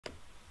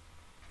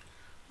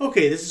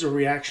Okay, this is a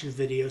reaction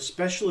video,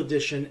 special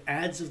edition,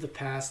 ads of the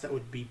past that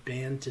would be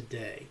banned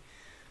today.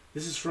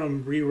 This is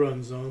from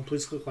Rerun Zone.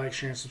 Please click like,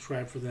 share, and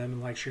subscribe for them,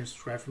 and like, share, and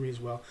subscribe for me as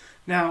well.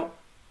 Now,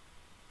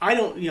 I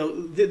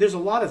don't, there's a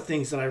lot of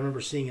things that I remember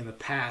seeing in the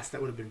past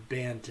that would have been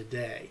banned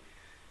today.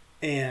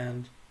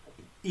 And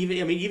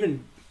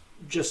even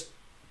just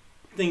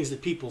things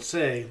that people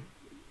say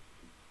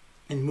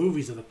in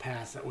movies of the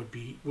past that would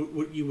be,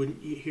 what you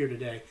wouldn't hear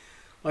today.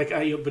 But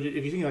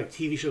if you think like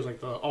TV shows like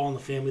the All in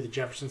the Family, the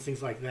Jeffersons,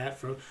 things like that.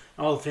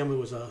 All in the Family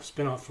was a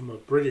spinoff from a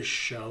British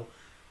show.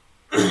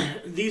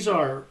 These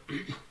are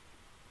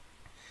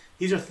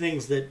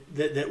things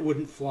that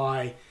wouldn't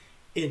fly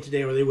in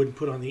today, or they wouldn't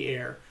put on the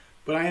air.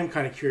 But I am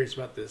kind of curious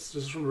about this.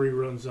 This is from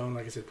Rerun Zone.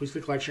 Like I said, please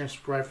click like, share, and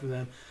subscribe for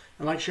them,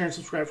 and like, share, and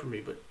subscribe for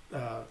me. But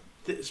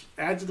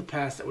ads of the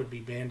past that would be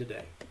banned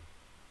today.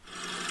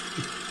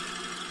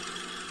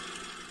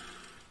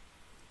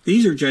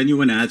 These are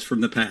genuine ads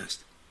from the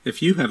past.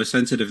 If you have a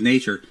sensitive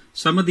nature,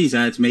 some of these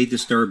ads may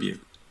disturb you.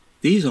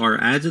 These are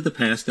ads of the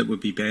past that would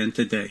be banned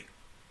today.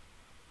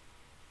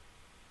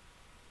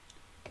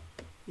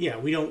 Yeah,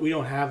 we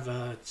don't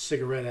have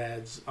cigarette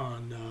ads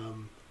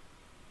on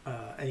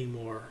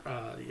anymore.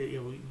 I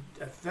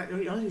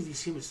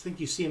think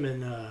you see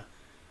them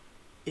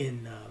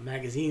in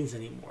magazines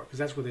anymore, because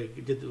that's where they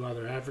did a lot of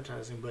their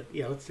advertising. But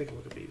yeah, let's take a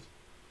look at these.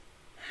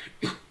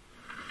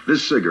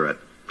 This cigarette,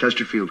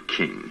 Chesterfield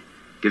King,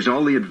 gives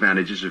all the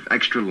advantages of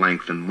extra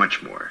length and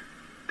much more.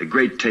 The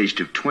great taste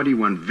of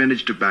 21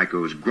 vintage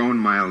tobaccos grown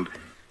mild.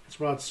 That's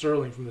Rod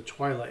Serling from the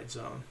Twilight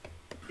Zone.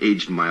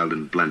 Aged mild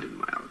and blended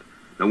mild.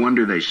 No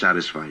wonder they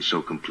satisfy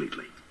so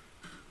completely.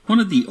 One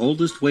of the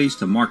oldest ways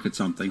to market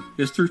something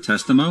is through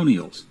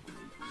testimonials.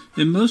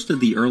 In most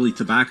of the early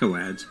tobacco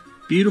ads,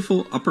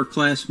 beautiful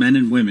upper-class men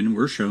and women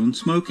were shown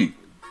smoking.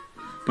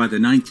 By the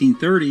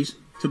 1930s,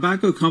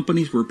 tobacco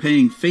companies were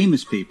paying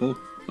famous people,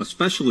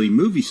 especially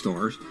movie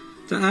stars,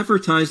 to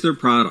advertise their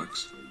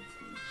products.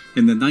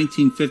 In the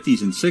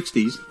 1950s and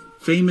 60s,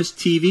 famous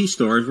TV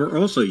stars were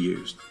also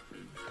used.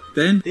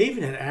 Then they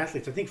even had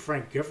athletes. I think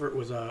Frank Gifford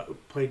was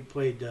played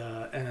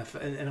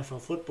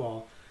NFL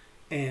football,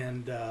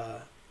 and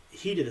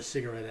he did a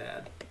cigarette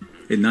ad.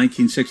 In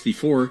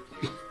 1964,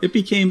 it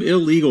became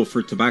illegal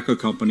for tobacco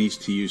companies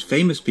to use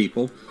famous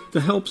people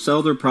to help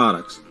sell their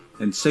products,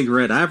 and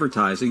cigarette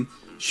advertising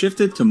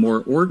shifted to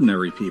more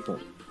ordinary people.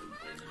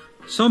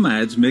 Some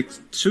ads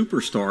mixed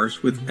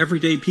superstars with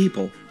everyday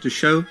people to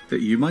show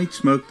that you might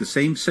smoke the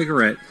same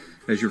cigarette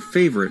as your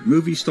favorite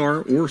movie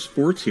star or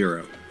sports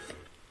hero.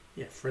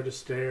 Yeah, Fred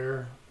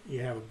Astaire.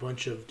 You have a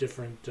bunch of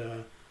different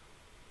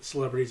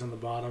celebrities on the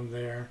bottom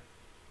there.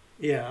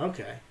 Yeah,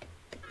 okay.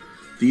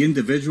 The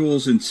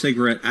individuals in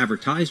cigarette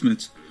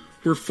advertisements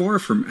were far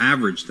from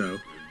average, though,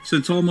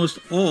 since almost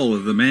all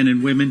of the men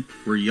and women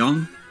were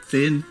young,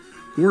 thin,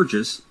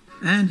 gorgeous,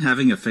 and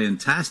having a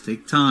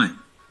fantastic time.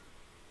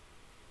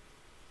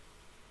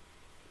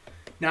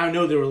 Now, I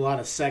know there were a lot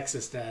of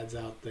sexist ads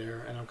out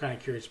there, and I'm kind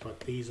of curious what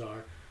these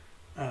are.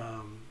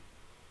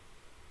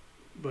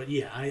 But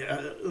yeah,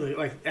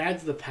 like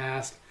ads of the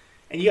past,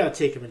 and you got to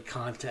take them in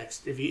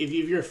context. If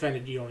you're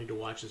offended, you don't need to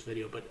watch this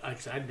video. But like I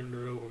said, I didn't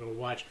know what we're going to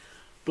watch.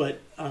 But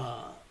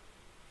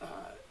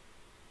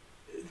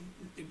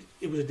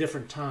it was a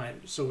different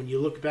time. So when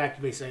you look back,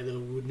 you may say that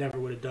we never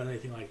would have done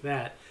anything like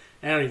that.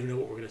 I don't even know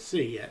what we're going to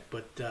see yet.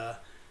 But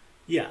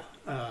yeah,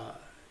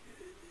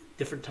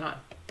 different time.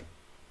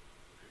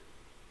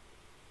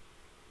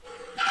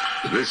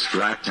 This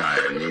flat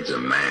tire needs a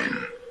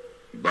man,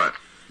 but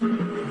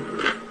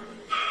when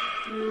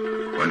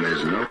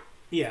there's no...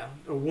 Yeah,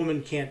 a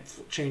woman can't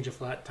change a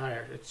flat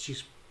tire.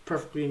 She's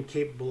perfectly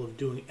incapable of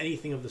doing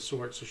anything of the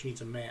sort, so she needs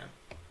a man.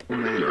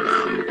 man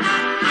around,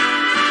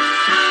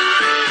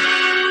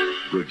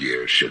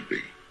 Goodyear should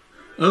be.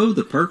 Oh,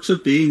 the perks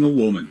of being a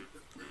woman.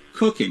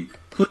 Cooking.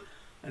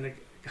 And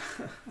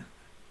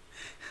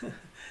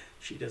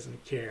she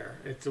doesn't care.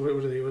 It's what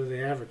are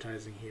they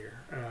advertising here?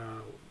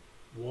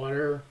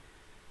 Water,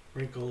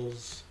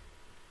 wrinkles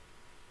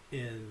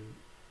in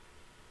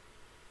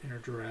her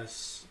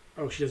dress.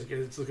 Oh, she doesn't get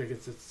it. It looks like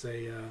it's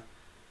a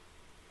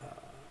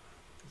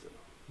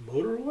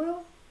motor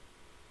oil.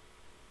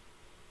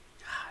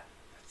 God,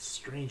 that's a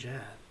strange ad.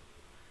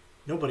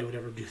 Nobody would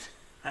ever do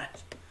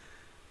that.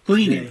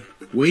 Cleaning.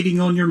 Waiting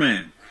on your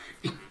man.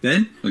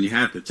 Then, when you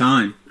have the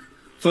time,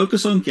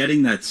 focus on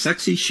getting that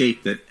sexy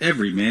shape that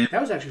every man...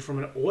 That was actually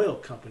from an oil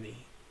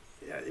company.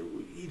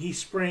 He's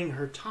spraying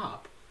her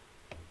top.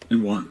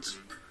 ...and wants.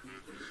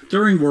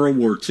 During World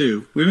War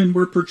II, women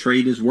were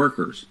portrayed as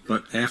workers,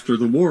 but after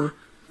the war,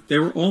 they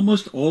were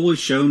almost always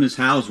shown as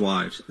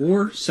housewives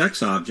or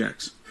sex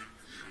objects.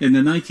 In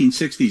the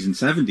 1960s and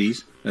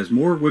 70s, as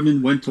more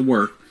women went to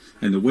work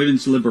and the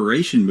women's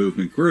liberation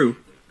movement grew,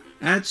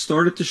 ads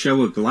started to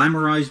show a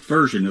glamorized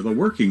version of the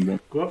working woman.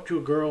 Go up to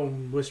a girl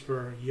and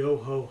whisper, yo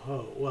ho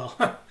ho.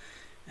 Well,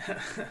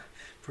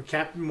 for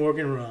Captain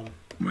Morgan Rum.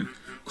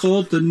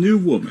 Called the New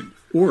Woman,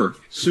 or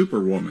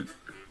Superwoman.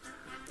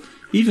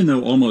 Even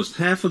though almost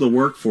half of the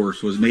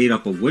workforce was made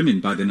up of women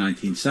by the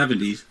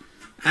 1970s,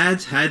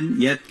 ads hadn't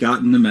yet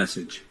gotten the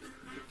message.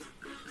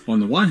 On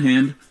the one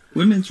hand,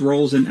 women's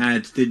roles in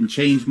ads didn't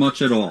change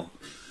much at all.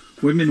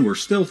 Women were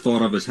still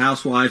thought of as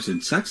housewives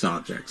and sex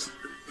objects.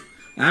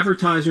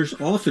 Advertisers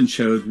often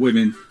showed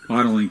women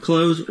modeling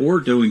clothes or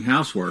doing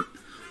housework,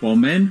 while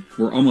men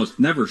were almost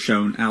never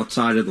shown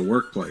outside of the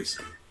workplace.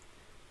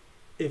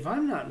 If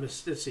I'm not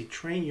mistaken,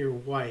 train your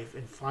wife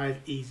in 5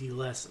 easy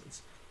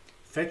lessons.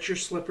 Fetch your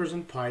slippers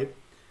and pipe,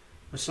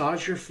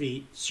 massage your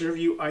feet, serve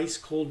you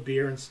ice-cold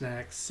beer and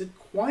snacks, sit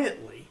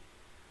quietly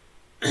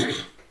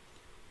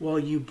while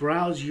you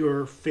browse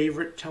your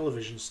favorite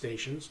television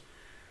stations,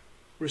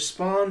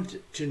 respond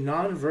to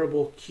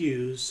nonverbal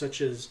cues such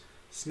as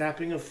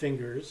snapping of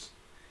fingers,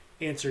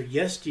 answer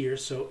yes dear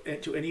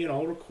to any and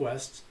all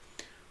requests,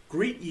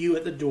 greet you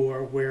at the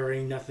door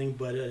wearing nothing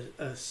but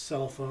a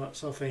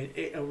cellophane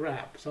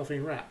wrap.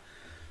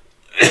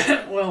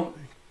 Well,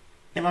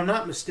 if I'm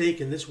not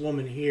mistaken, this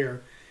woman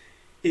here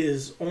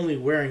is only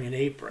wearing an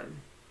apron,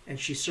 and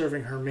she's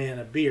serving her man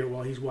a beer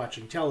while he's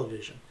watching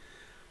television,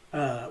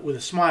 with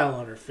a smile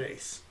on her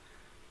face.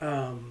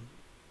 Call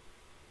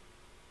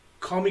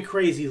me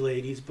crazy,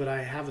 ladies, but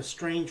I have a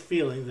strange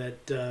feeling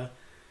that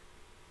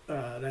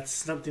that's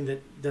something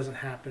that doesn't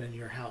happen in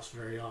your house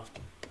very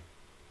often.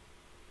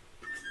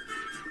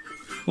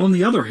 On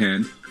the other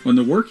hand, when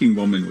the working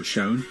woman was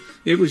shown,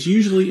 it was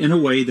usually in a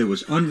way that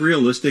was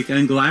unrealistic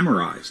and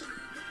glamorized.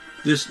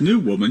 This new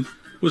woman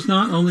was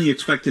not only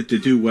expected to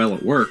do well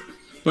at work,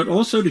 but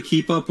also to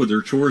keep up with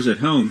her chores at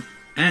home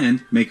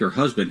and make her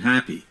husband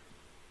happy.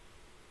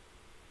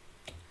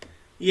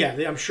 Yeah,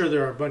 I'm sure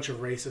there are a bunch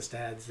of racist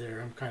ads there.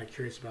 I'm kind of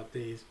curious about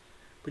these.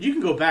 But you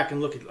can go back and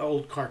look at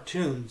old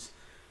cartoons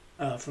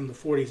from the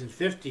 40s and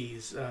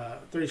 50s,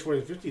 30s,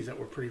 40s, and 50s that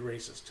were pretty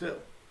racist too.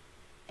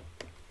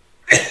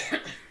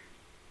 Happy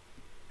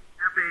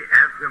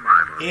Aunt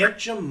Jemima. Aunt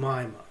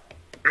Jemima.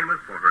 Famous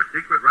for her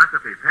secret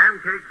recipe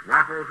pancakes,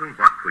 waffles, and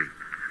buckwheat.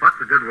 What's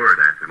the good word,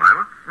 Aunt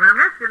Jemima? Well,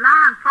 Mr.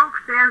 Lyon, folks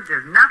says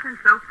there's nothing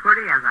so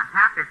pretty as a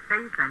happy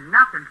face and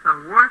nothing so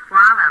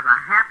worthwhile as a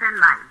happy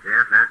life.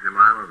 Yes, Aunt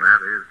Jemima,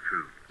 that is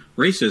true.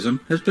 Racism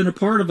has been a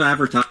part of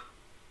advertising.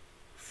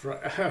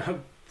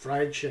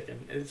 Fried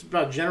chicken. It's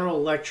about General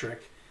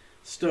Electric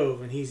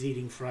stove, and he's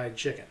eating fried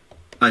chicken.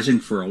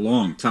 For a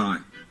long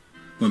time.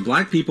 When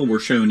black people were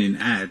shown in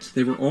ads,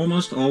 they were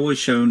almost always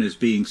shown as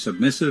being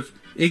submissive,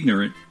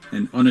 ignorant,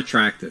 and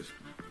unattractive.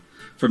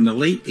 From the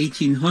late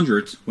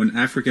 1800s, when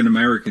African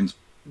Americans,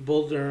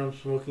 Bull Durham,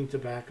 smoking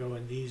tobacco,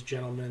 and these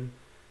gentlemen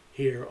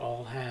here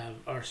all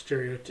are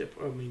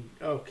stereotypical. I mean,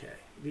 okay,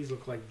 these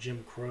look like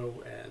Jim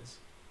Crow ads.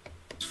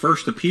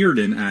 First appeared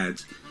in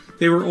ads,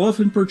 they were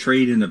often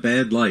portrayed in a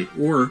bad light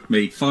or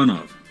made fun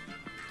of.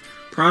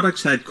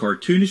 Products had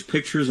cartoonish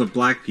pictures of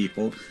black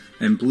people,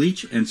 and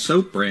bleach and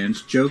soap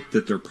brands joked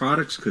that their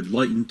products could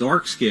lighten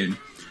dark skin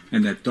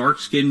and that dark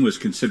skin was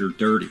considered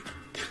dirty.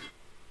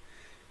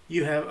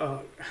 You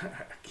have,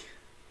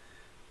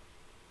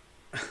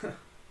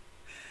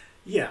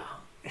 yeah,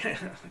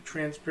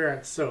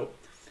 transparent soap.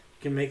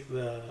 You can make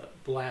the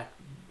black.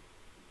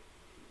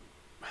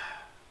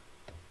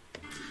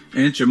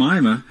 Aunt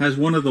Jemima has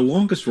one of the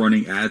longest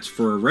running ads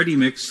for a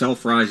ready-mix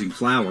self-rising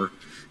flour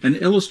and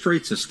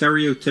illustrates a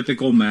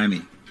stereotypical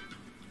mammy.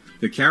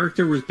 The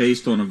character was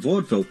based on a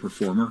vaudeville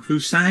performer who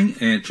sang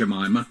Aunt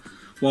Jemima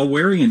while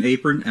wearing an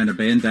apron and a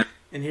bandana.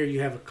 And here you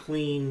have a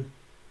clean,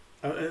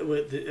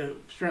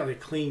 apparently a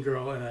clean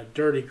girl and a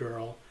dirty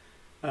girl.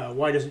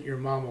 Why doesn't your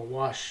mama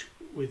wash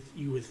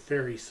you with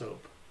fairy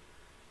soap?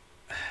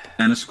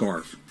 And a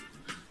scarf.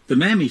 The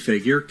mammy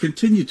figure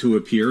continued to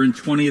appear in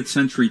 20th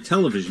century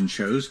television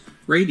shows,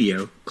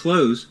 radio,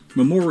 clothes,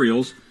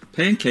 memorials,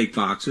 pancake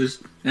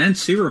boxes, and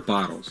syrup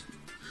bottles.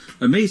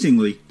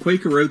 Amazingly,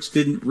 Quaker Oats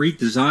didn't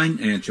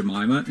redesign Aunt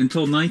Jemima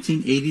until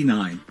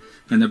 1989,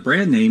 and the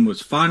brand name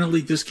was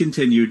finally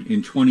discontinued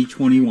in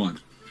 2021.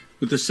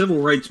 With the civil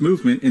rights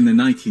movement in the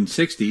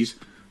 1960s,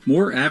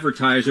 more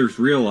advertisers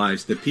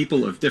realized that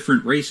people of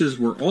different races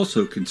were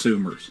also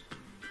consumers.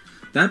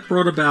 That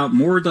brought about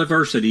more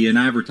diversity in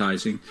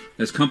advertising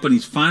as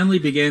companies finally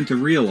began to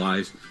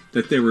realize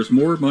that there was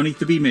more money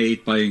to be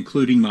made by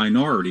including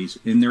minorities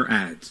in their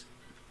ads.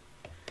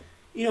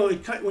 You know,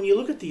 when you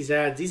look at these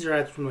ads, these are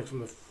ads from the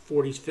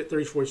 40s,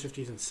 30s, 40s,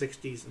 50s, and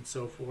 60s, and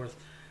so forth.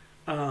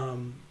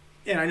 And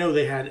I know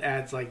they had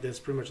ads like this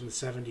pretty much in the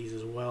 70s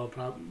as well,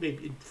 probably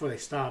maybe before they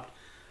stopped.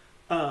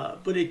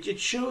 But it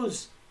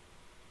shows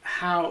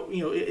how,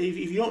 you know, if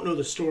you don't know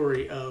the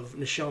story of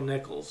Nichelle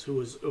Nichols, who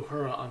was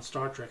Uhura on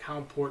Star Trek, how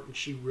important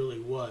she really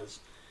was.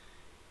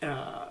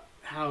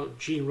 How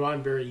Gene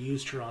Roddenberry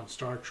used her on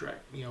Star Trek.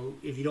 You know,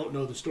 if you don't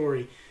know the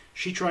story,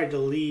 she tried to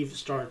leave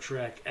Star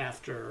Trek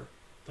after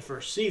the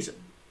first season,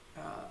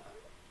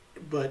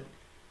 but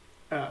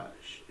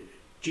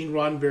Gene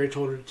Roddenberry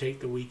told her to take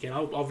the weekend.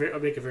 I'll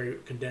make a very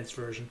condensed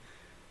version,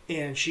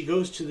 and she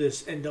goes to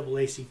this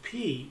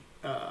NAACP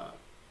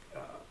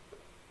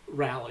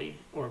rally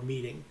or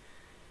meeting,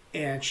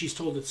 and she's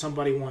told that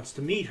somebody wants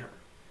to meet her,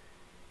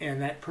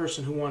 and that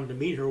person who wanted to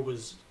meet her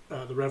was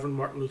the Reverend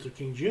Martin Luther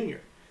King Jr.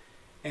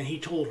 and he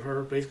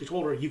basically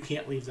told her, you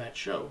can't leave that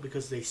show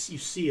because they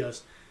see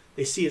us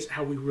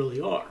how we really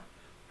are.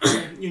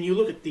 When you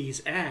look at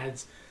these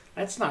ads,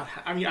 that's not.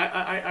 I mean,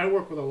 I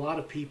work with a lot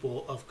of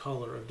people of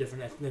color, of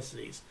different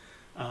ethnicities,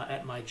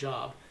 at my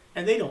job,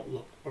 and they don't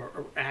look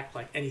or act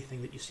like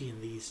anything that you see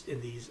in these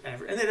and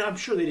then I'm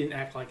sure they didn't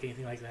act like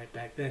anything like that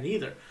back then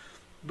either.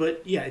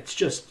 But yeah, it's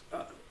just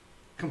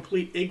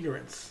complete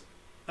ignorance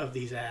of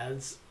these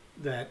ads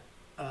that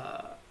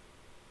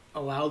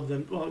allowed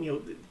them.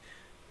 Well,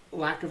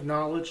 lack of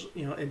knowledge.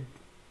 And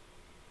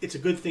it's a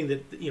good thing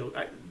that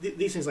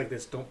these things like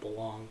this don't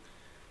belong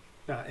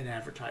in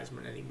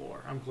advertisement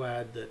anymore. I'm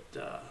glad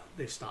that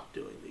they stopped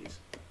doing these.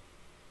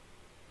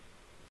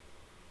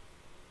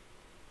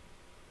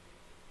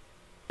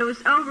 I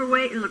was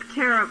overweight and looked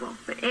terrible,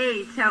 but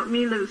AIDS helped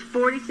me lose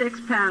 46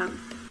 pounds.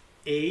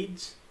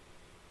 AIDS?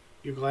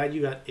 You're glad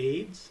you got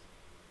AIDS?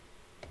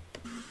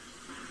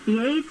 The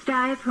AIDS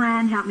diet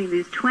plan helped me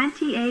lose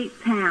 28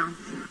 pounds.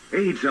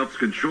 AIDS helps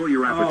control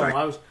your appetite.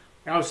 Oh,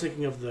 I was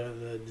thinking of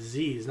the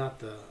disease, not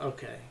the...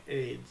 Okay,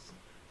 AIDS.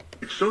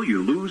 So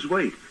you lose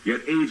weight,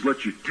 yet AIDS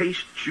lets you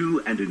taste,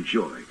 chew, and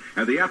enjoy.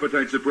 And the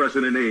appetite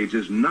suppressant in AIDS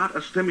is not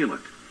a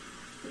stimulant.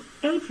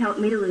 AIDS helped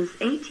me to lose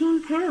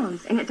 18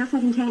 pounds, and it doesn't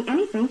contain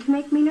anything to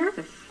make me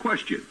nervous.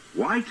 Question: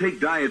 why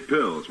take diet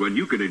pills when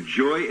you can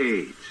enjoy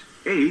AIDS?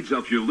 AIDS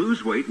helps you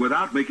lose weight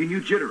without making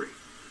you jittery.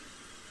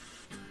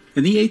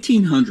 In the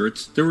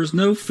 1800s, there was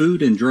no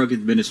Food and Drug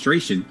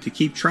Administration to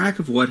keep track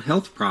of what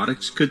health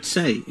products could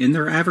say in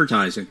their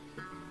advertising.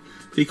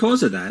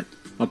 Because of that,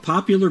 a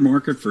popular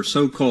market for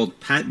so-called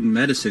patent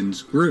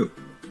medicines grew.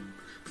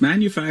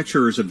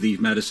 Manufacturers of these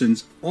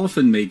medicines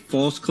often made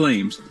false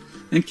claims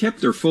and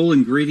kept their full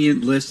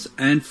ingredient lists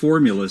and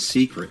formulas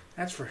secret.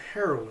 That's for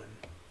heroin.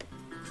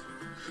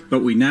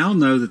 But we now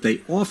know that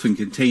they often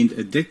contained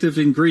addictive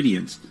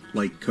ingredients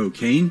like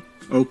cocaine,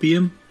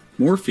 opium,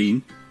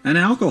 morphine, and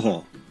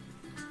alcohol.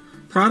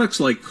 Products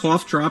like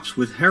cough drops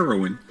with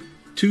heroin,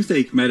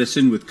 toothache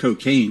medicine with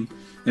cocaine,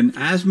 and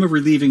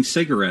asthma-relieving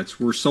cigarettes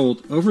were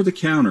sold over the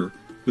counter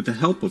with the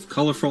help of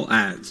colorful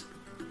ads.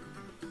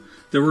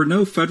 There were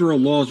no federal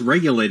laws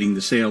regulating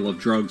the sale of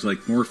drugs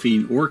like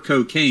morphine or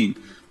cocaine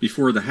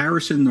before the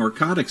Harrison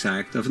Narcotics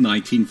Act of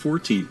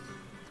 1914.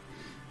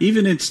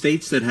 Even in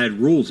states that had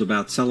rules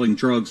about selling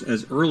drugs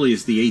as early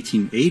as the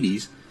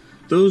 1880s,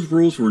 those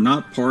rules were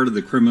not part of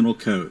the criminal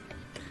code.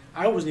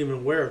 I wasn't even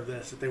aware of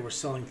this, that they were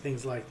selling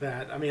things like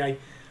that. I mean, I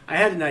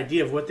had an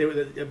idea of what they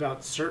were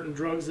about certain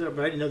drugs, but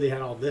I didn't know they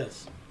had all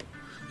this.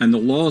 And the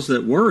laws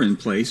that were in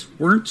place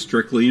weren't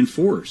strictly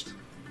enforced.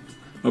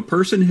 A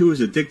person who was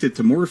addicted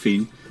to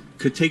morphine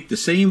could take the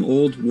same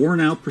old,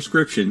 worn-out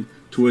prescription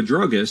to a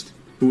druggist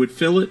who would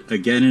fill it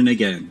again and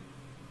again.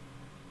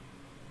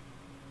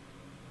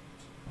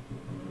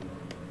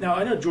 Now,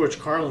 I know George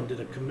Carlin did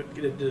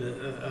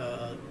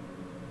a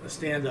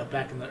stand-up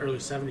back in the early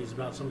 70s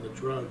about some of the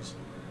drugs.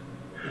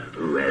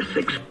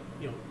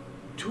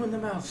 Two in the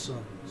mouth,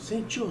 son.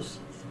 St.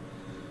 Joseph.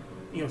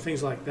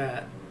 Things like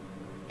that.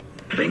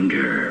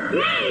 Finger.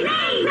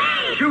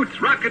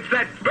 Shoots rockets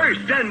that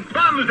burst and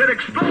bombs that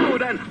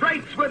explode and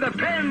writes with a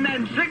pen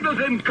and signals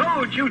in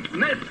code. Shoots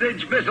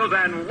message missiles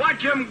and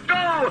watch 'em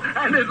go.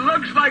 And it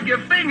looks like your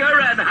finger,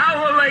 and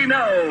how will they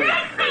know?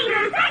 Six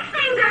fingers, six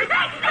fingers,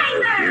 six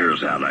fingers!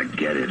 Here's how to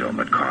get it on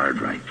the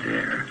card right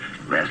there.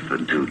 Less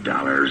than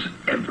 $2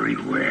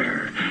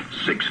 everywhere.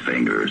 Six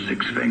finger,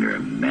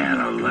 man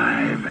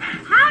alive.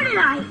 How did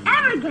I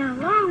ever get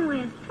along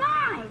with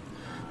five?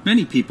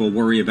 Many people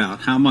worry about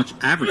how much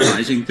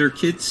advertising their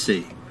kids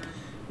see.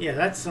 Yeah,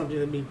 that's something.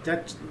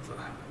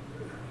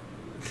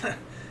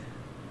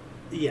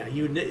 Yeah,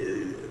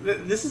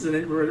 this is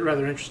a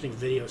rather interesting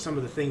video. Some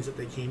of the things that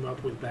they came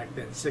up with back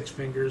then, six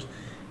fingers,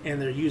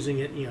 and they're using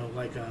it,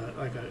 like a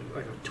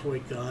toy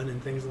gun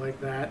and things like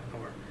that.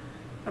 Or,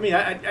 I mean,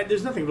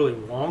 there's nothing really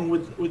wrong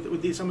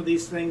with some of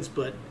these things,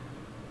 but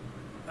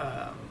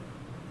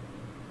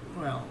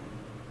well,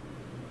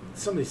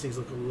 some of these things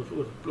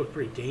look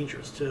pretty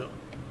dangerous too.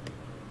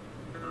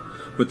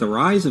 With the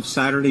rise of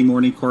Saturday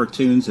morning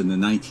cartoons in the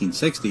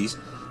 1960s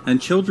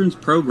and children's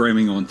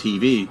programming on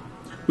TV,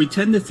 we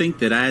tend to think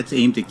that ads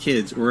aimed at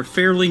kids were a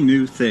fairly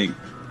new thing.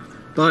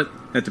 But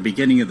at the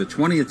beginning of the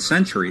 20th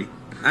century,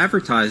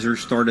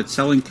 advertisers started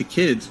selling to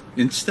kids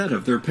instead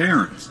of their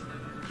parents.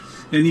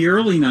 In the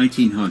early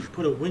 1900s,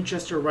 put a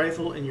Winchester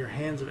rifle in your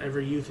hands of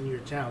every youth in your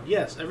town.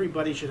 Yes, every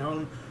kid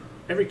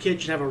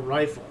should have a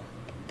rifle.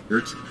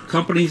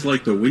 Companies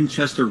like the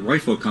Winchester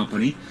Rifle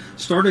Company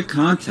started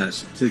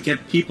contests to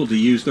get people to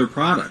use their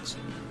products.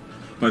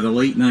 By the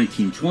late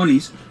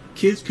 1920s,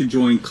 kids could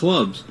join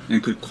clubs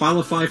and could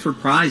qualify for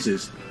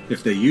prizes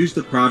if they used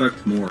the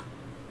product more.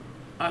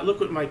 Look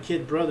what my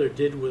kid brother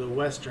did with a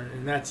Western,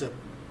 and that's a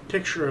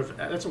picture of,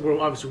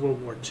 obviously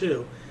World War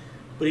II,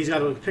 but he's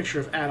got a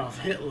picture of Adolf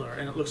Hitler,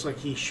 and it looks like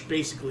he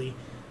basically,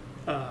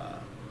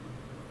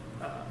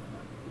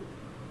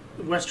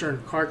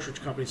 Western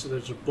Cartridge Company, so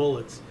there's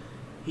bullets.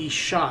 He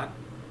shot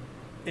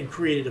and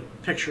created a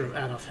picture of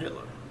Adolf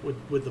Hitler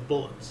with the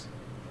bullets.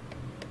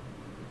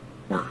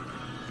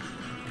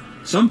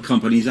 Some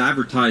companies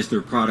advertise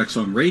their products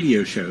on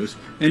radio shows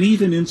and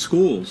even in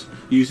schools,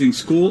 using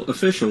school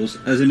officials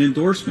as an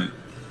endorsement.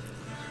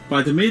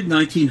 By the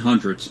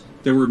mid-1900s,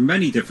 there were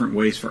many different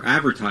ways for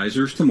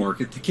advertisers to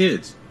market to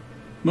kids.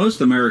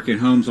 Most American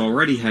homes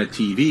already had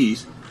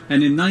TVs,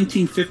 and in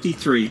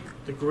 1953,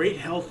 the great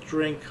health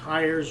drink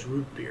Hires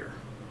root beer.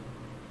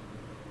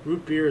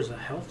 Root beer is a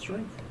health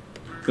drink?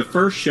 the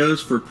first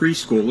shows for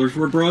preschoolers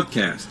were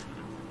broadcast.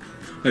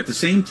 At the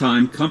same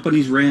time,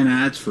 companies ran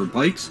ads for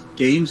bikes,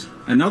 games,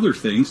 and other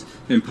things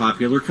in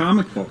popular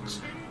comic books.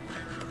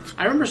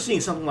 I remember seeing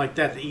something like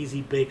that, the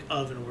Easy Bake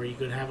Oven, where you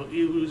could have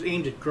it was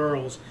aimed at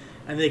girls,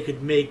 and they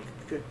could make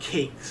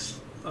cakes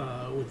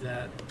with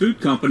that.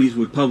 Food companies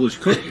would publish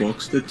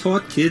cookbooks that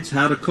taught kids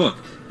how to cook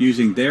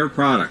using their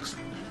products.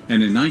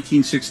 And in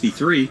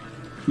 1963,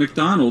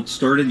 McDonald's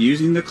started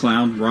using the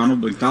clown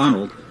Ronald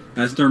McDonald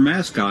as their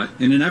mascot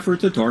in an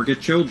effort to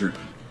target children.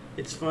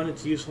 It's fun,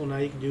 it's useful, now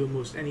you can do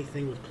almost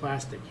anything with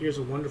plastic. Here's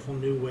a wonderful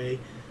new way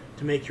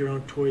to make your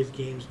own toys,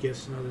 games,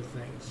 gifts, and other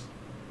things.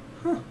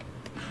 Huh.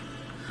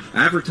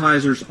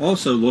 Advertisers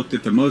also looked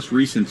at the most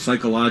recent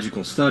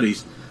psychological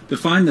studies to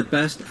find the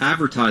best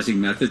advertising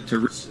method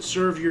to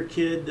serve your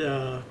kid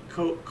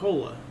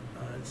cola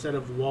instead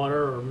of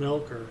water or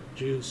milk or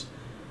juice.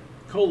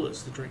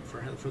 Cola's the drink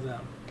for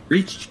them.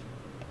 Reach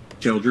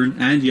children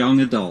and young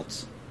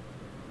adults.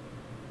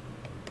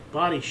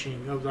 Body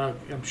shaming. Oh,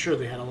 I'm sure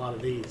they had a lot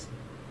of these.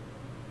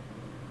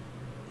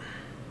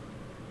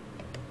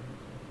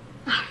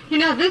 You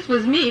know, this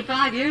was me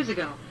 5 years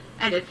ago,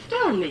 and it's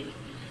still me.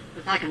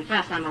 But I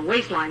confess I'm a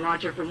waistline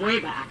watcher from way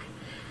back.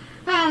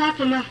 Well, that's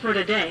enough for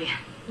today.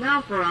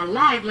 Now for a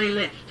lively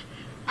lift.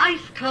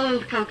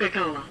 Ice-cold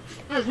Coca-Cola.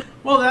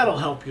 Well, that'll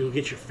help you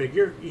get your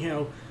figure. You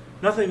know,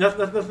 nothing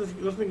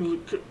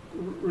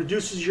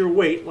reduces your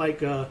weight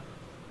like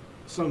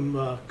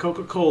some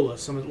Coca-Cola,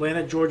 some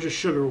Atlanta, Georgia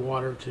sugar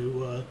water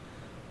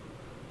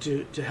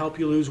to help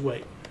you lose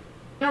weight.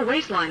 No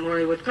waistline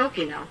worry with Coke,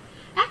 you know.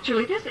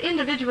 Actually, this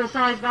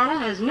individual-sized bottle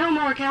has no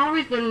more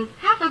calories than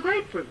half a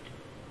grapefruit.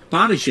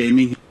 Body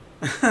shaming.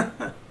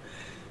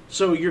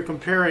 So you're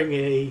comparing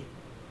a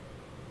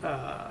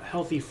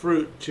healthy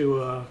fruit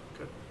to a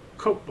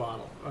Coke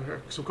bottle,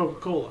 or some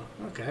Coca-Cola.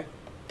 Okay.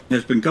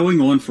 Has been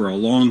going on for a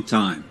long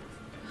time.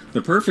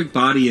 The perfect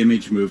body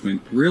image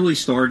movement really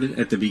started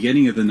at the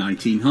beginning of the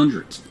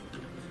 1900s.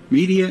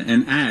 Media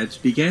and ads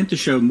began to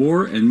show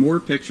more and more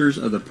pictures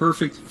of the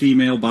perfect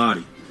female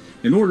body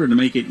in order to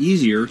make it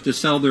easier to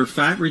sell their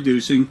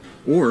fat-reducing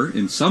or,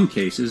 in some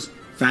cases,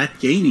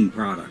 fat-gaining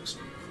products.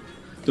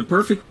 The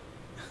perfect...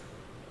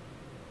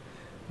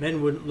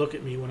 Men wouldn't look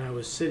at me when I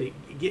was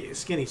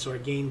skinny, so I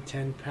gained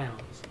 10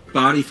 pounds.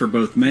 Body for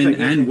both men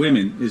and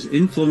women is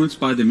influenced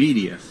by the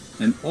media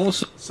and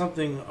also...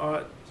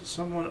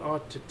 Someone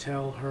ought to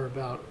tell her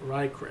about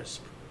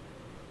Rye-Crisp.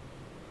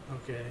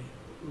 Okay.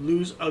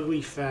 Lose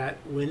ugly fat,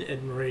 win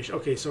admiration.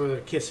 Okay, so the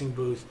kissing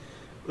booth.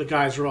 The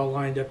guys are all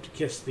lined up to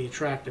kiss the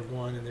attractive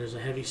one, and there's a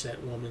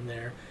heavyset woman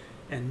there,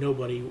 and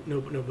nobody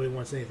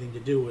wants anything to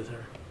do with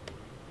her.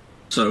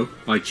 So,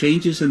 by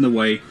changes in the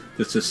way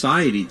that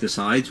society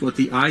decides what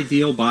the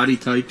ideal body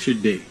type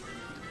should be.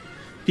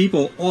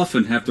 People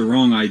often have the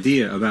wrong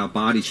idea about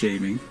body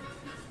shaming.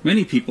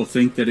 Many people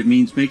think that it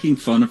means making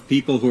fun of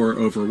people who are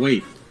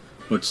overweight,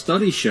 but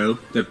studies show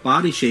that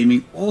body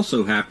shaming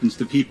also happens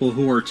to people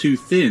who are too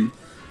thin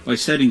by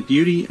setting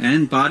beauty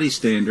and body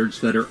standards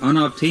that are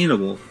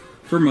unobtainable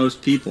for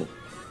most people.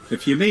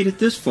 If you made it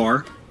this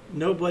far,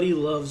 nobody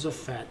loves a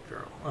fat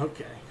girl.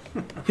 Okay.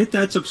 Hit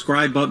that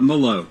subscribe button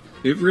below.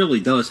 It really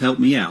does help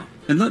me out.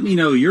 And let me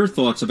know your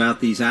thoughts about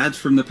these ads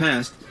from the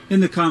past in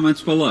the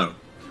comments below.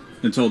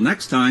 Until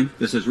next time,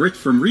 this is Rich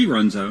from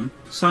Rerun Zone,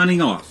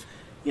 signing off.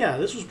 Yeah,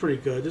 this was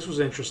pretty good. This was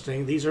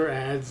interesting. These are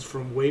ads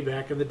from way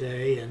back in the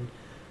day, and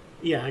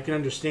yeah, I can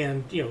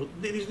understand, you know,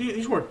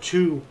 these weren't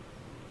too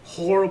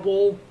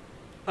horrible,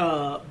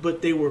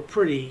 but they were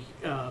pretty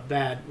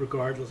bad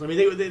regardless. I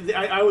mean,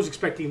 I was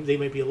expecting they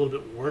might be a little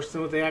bit worse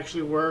than what they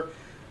actually were,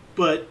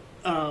 but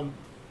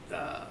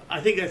I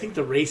think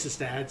the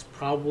racist ads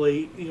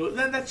probably, you know,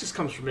 that just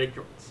comes from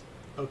ignorance.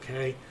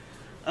 Okay,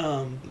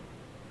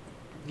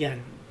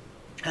 again,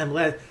 and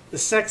the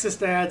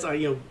sexist ads,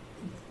 you know,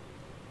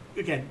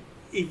 again,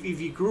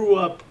 if you grew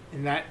up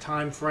in that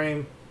time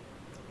frame,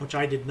 which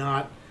I did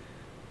not,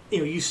 you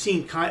know, you've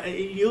seen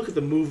you look at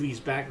the movies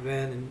back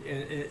then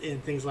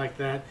and things like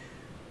that.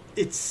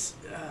 It's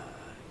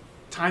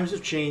times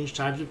have changed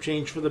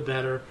for the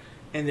better,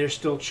 and they're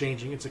still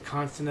changing. It's a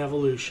constant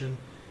evolution.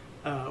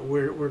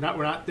 We're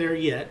not there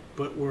yet,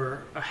 but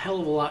we're a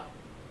hell of a lot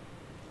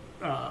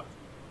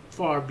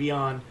far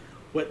beyond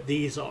what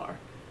these are.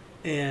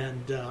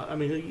 And I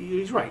mean,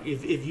 he's right.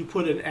 If you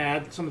put an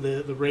ad, some of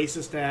the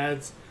racist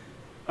ads,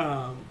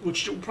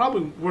 which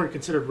probably weren't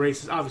considered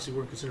racist, obviously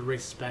weren't considered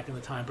racist back in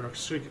the time, but are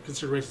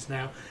considered racist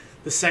now.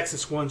 The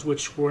sexist ones,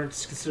 which weren't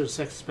considered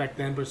sexist back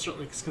then, but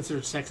certainly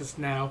considered sexist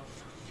now.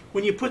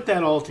 When you put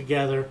that all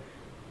together,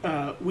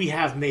 we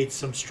have made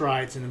some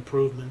strides and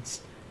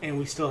improvements, and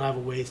we still have a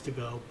ways to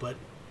go. But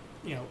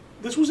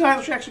this was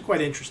actually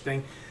quite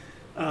interesting.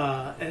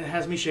 And it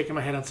has me shaking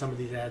my head on some of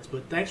these ads.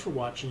 But thanks for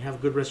watching. Have a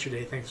good rest of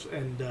your day. Thanks,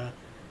 and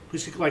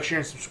please click like, share,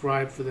 and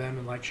subscribe for them,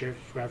 and like, share,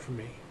 subscribe for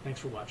me. Thanks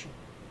for watching.